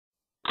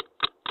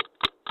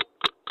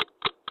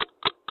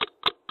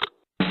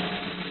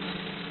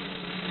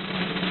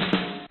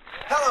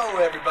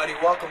everybody,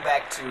 welcome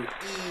back to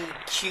E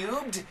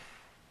Cubed.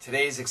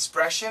 Today's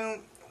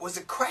expression was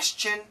a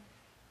question,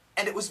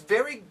 and it was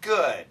very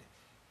good.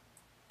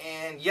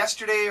 And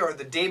yesterday or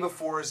the day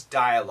before's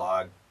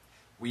dialogue,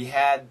 we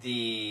had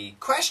the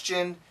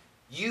question,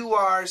 you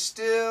are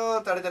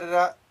still da da da da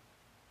da,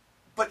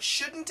 but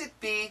shouldn't it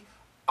be,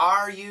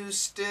 are you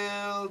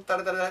still da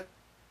da da da?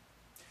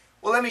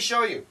 Well, let me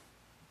show you.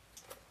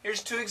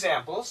 Here's two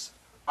examples.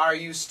 Are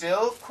you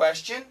still?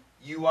 Question.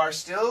 You are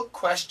still?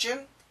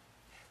 Question.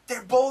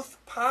 They're both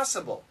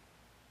possible.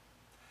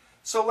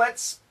 So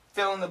let's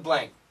fill in the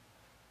blank.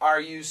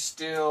 Are you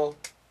still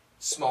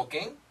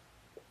smoking?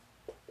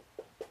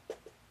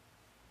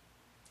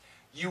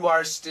 You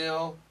are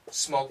still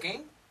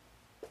smoking?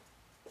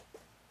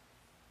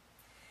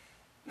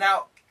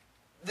 Now,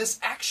 this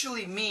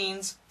actually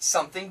means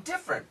something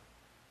different.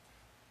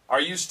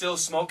 Are you still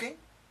smoking?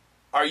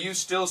 Are you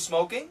still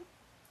smoking?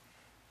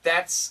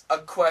 That's a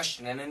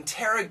question, an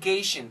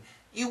interrogation.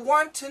 You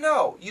want to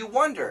know. You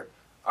wonder,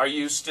 are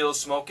you still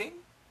smoking?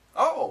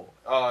 Oh,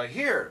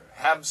 here,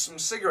 have some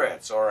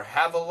cigarettes or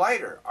have a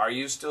lighter. Are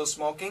you still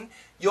smoking?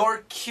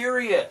 You're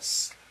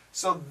curious.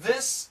 So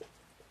this,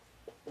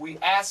 we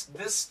ask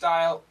this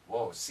style,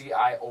 whoa,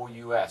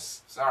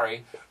 C-I-O-U-S,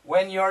 sorry,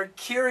 when you're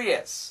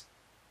curious.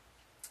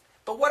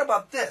 But what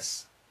about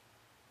this?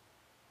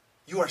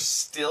 You are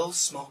still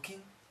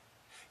smoking?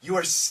 You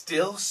are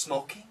still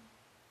smoking?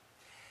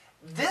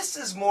 This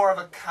is more of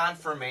a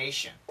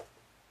confirmation.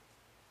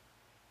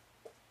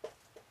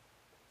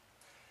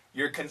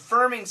 You're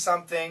confirming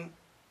something,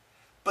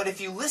 but if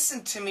you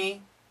listen to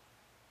me,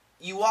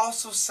 you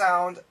also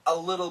sound a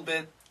little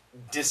bit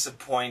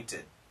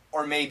disappointed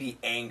or maybe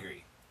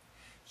angry.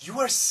 You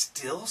are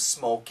still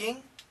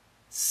smoking?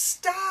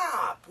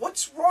 Stop!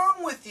 What's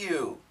wrong with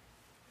you?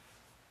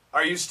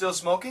 Are you still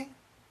smoking?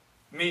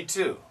 Me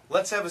too.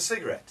 Let's have a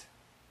cigarette.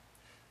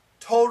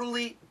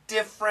 Totally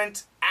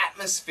different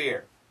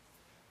atmosphere.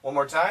 One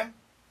more time.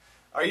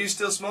 Are you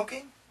still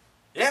smoking?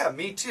 Yeah,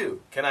 me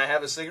too. Can I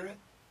have a cigarette?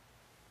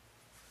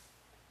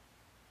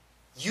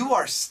 You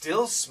are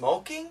still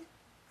smoking?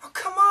 Oh,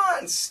 come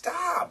on,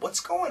 stop.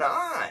 What's going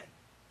on?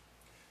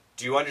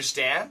 Do you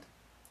understand?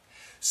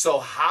 So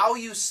how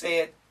you say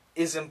it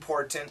is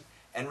important,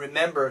 and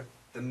remember,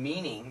 the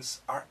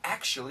meanings are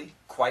actually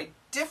quite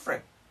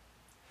different.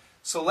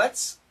 So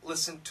let's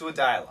listen to a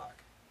dialogue.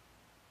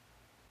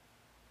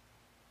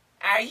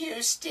 Are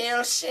you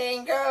still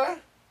single?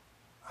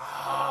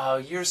 Oh,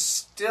 you're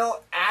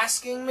still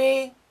asking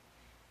me?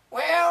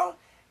 Well,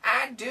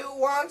 I do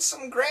want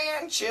some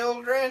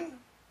grandchildren.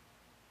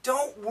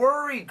 Don't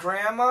worry,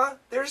 Grandma.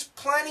 There's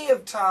plenty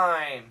of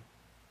time.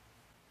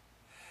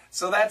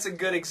 So that's a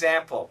good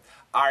example.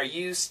 Are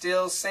you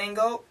still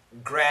single?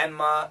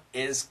 Grandma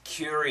is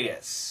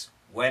curious.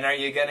 When are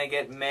you going to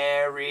get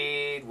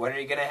married? When are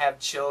you going to have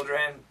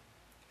children?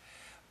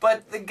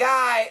 But the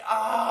guy,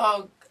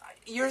 oh,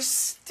 you're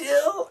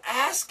still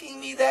asking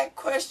me that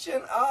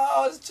question?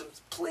 Oh,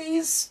 just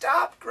please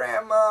stop,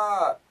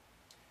 Grandma.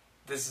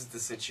 This is the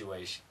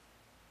situation.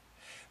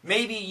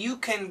 Maybe you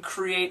can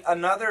create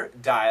another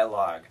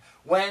dialogue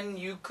when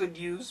you could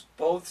use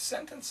both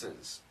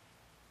sentences.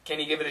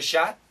 Can you give it a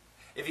shot?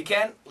 If you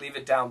can, leave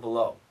it down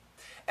below.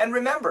 And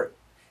remember,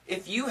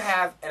 if you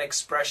have an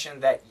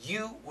expression that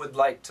you would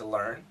like to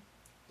learn,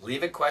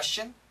 leave a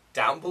question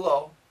down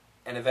below,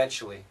 and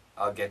eventually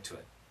I'll get to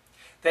it.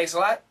 Thanks a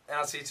lot, and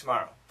I'll see you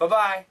tomorrow.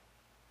 Bye-bye.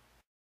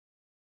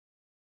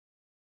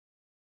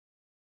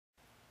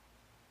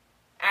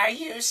 Are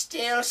you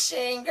still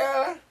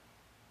single?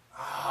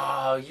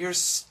 Oh, you're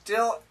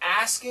still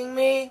asking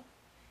me?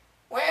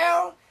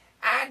 Well,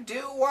 I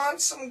do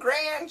want some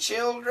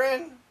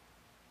grandchildren.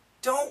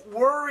 Don't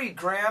worry,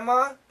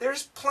 Grandma.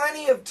 There's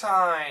plenty of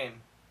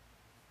time.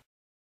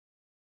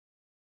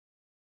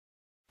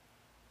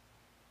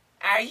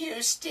 Are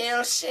you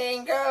still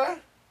single?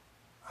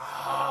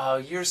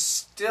 Oh, you're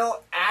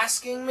still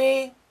asking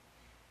me?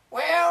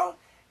 Well,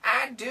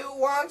 I do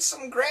want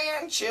some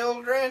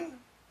grandchildren.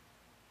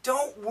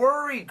 Don't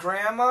worry,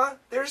 Grandma.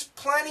 There's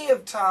plenty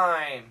of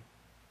time.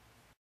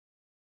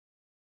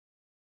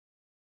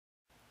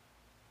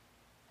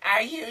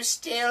 Are you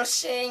still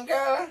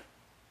single?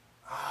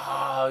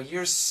 Oh,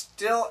 you're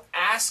still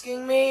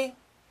asking me?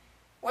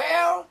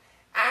 Well,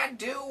 I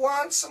do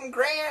want some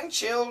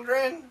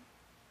grandchildren.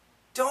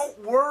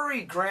 Don't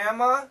worry,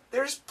 Grandma.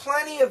 There's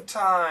plenty of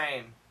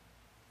time.